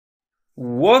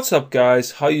What's up,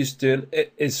 guys? How you doing?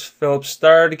 It is Philip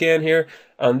Starrett again here,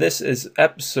 and this is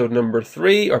episode number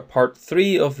 3 or part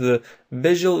 3 of the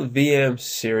VisualVM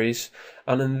series.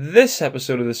 And in this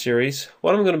episode of the series,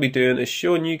 what I'm going to be doing is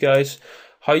showing you guys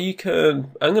how you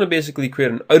can. I'm going to basically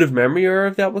create an out of memory error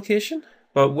of the application.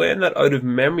 But when that out of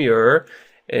memory error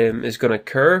is going to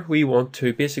occur, we want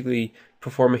to basically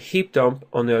perform a heap dump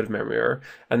on the out of memory error,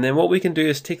 and then what we can do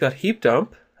is take that heap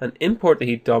dump and import the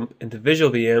heap dump into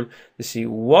VisualVM to see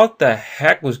what the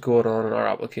heck was going on in our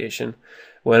application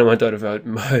when it went out of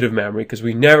memory, because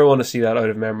we never want to see that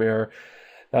out of memory error.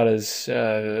 That is,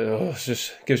 it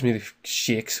just gives me the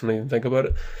shakes when I even think about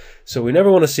it. So we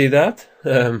never want to see that.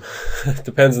 It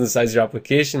depends on the size of your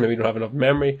application. Maybe you don't have enough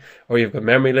memory, or you've got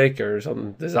memory leak, or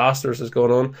something disastrous is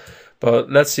going on.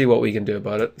 But let's see what we can do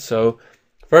about it. So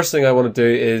first thing I want to do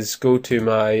is go to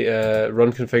my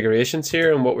run configurations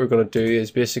here, and what we're going to do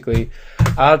is basically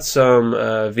add some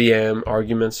VM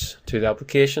arguments to the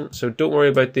application. So don't worry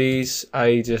about these,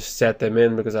 I just set them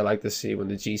in because I like to see when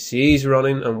the GCE is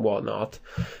running and whatnot.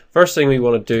 First thing we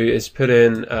want to do is put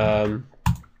in an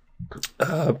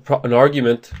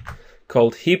argument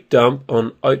called heap dump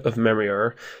on out of memory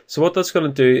error. So what that's going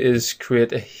to do is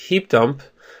create a heap dump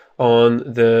on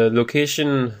the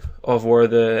location of where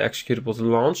the executable is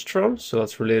launched from. So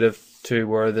that's related to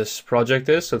where this project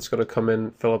is. So it's going to come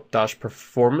in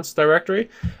Philip-performance directory,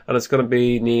 and it's going to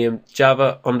be named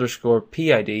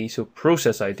Java_PID, so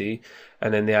process ID,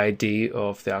 and then the ID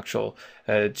of the actual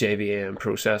JVM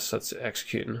process that's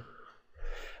executing.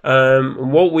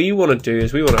 What we want to do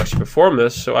is we want to actually perform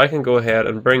this, so I can go ahead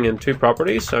and bring in two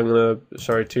properties. So I'm going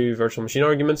to, two virtual machine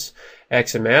arguments,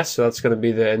 XMS, so that's going to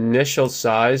be the initial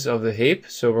size of the heap.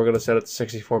 So we're going to set it to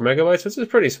 64 megabytes, which is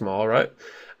pretty small, right?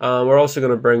 We're also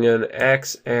going to bring in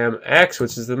XMX,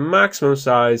 which is the maximum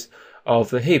size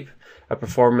of the heap. A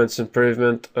performance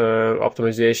improvement,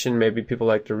 optimization. Maybe people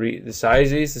like to read the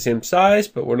sizes the same size,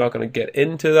 but we're not going to get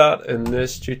into that in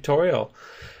this tutorial.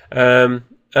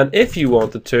 And if you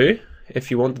wanted to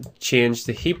change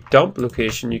the heap dump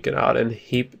location, you can add in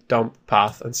heap dump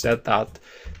path and set that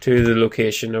to the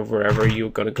location of wherever you're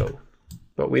going to go.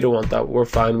 But we don't want that. We're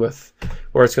fine with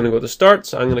where it's going to go to start.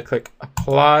 So I'm going to click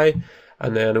apply,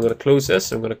 and then I'm going to close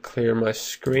this. I'm going to clear my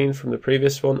screen from the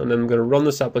previous one, and then I'm going to run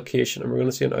this application, and we're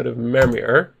going to see an out of memory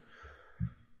error.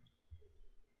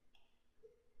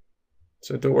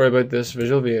 So don't worry about this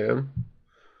VisualVM.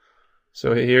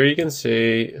 So here you can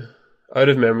see out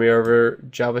of memory error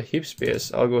Java heap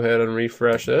space. I'll go ahead and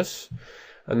refresh this,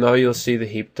 and now you'll see the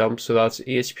heap dump. So that's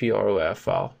HPROF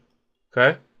file.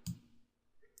 Okay.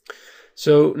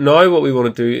 So now what we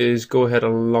want to do is go ahead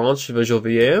and launch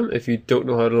VisualVM. If you don't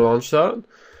know how to launch that,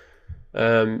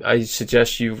 I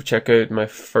suggest you check out my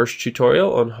first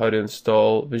tutorial on how to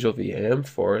install VisualVM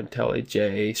for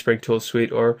IntelliJ, Spring Tool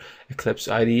Suite, or Eclipse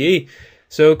IDE.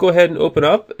 So go ahead and open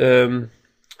up your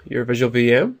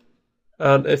VisualVM.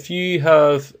 And if you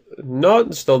have not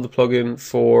installed the plugin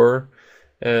for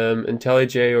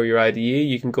IntelliJ or your IDE,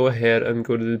 you can go ahead and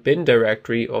go to the bin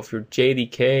directory of your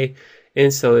JDK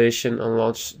installation and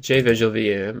launch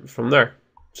JVisualVM from there.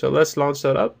 So let's launch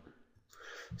that up.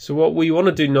 So what we want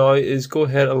to do now is go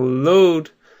ahead and load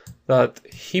that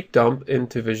heap dump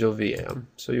into VisualVM.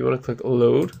 So you want to click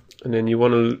load, and then you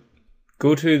want to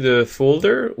go to the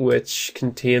folder which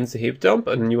contains the heap dump,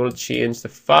 and you want to change the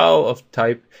file of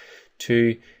type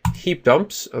to heap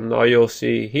dumps, and now you'll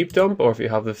see heap dump, or if you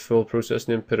have the full process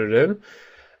name, put it in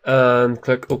and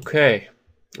click OK,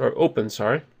 or open,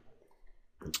 sorry.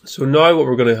 So now what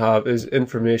we're going to have is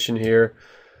information here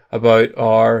about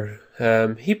our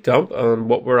heap dump and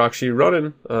what we're actually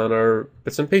running and our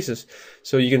bits and pieces.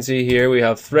 So you can see here we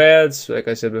have threads. Like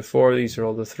I said before, these are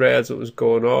all the threads that was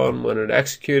going on when it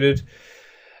executed.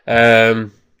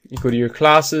 You go to your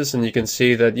classes and you can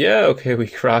see that, yeah, okay, we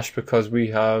crashed because we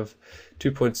have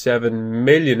 2.7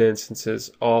 million instances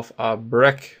of a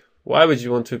brick. Why would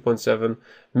you want 2.7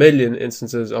 million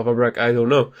instances of a brick? I don't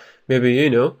know. Maybe you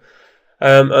know.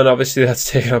 And obviously that's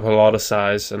taking up a lot of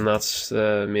size, and that's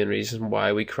the main reason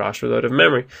why we crash with out of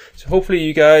memory. So hopefully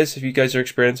you guys, if you guys are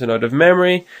experiencing out of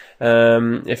memory,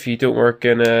 if you don't work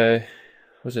in a,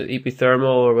 was it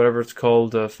epithermal or whatever it's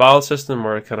called, file system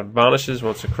where it kind of vanishes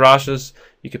once it crashes,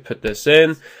 you could put this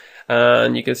in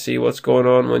and you can see what's going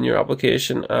on when your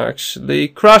application actually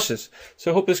crashes. So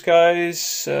I hope this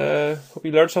guys, hope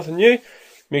you learned something new.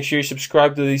 Make sure you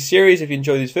subscribe to these series if you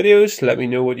enjoy these videos. Let me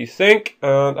know what you think,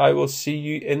 and I will see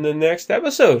you in the next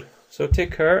episode. So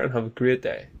take care and have a great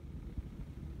day.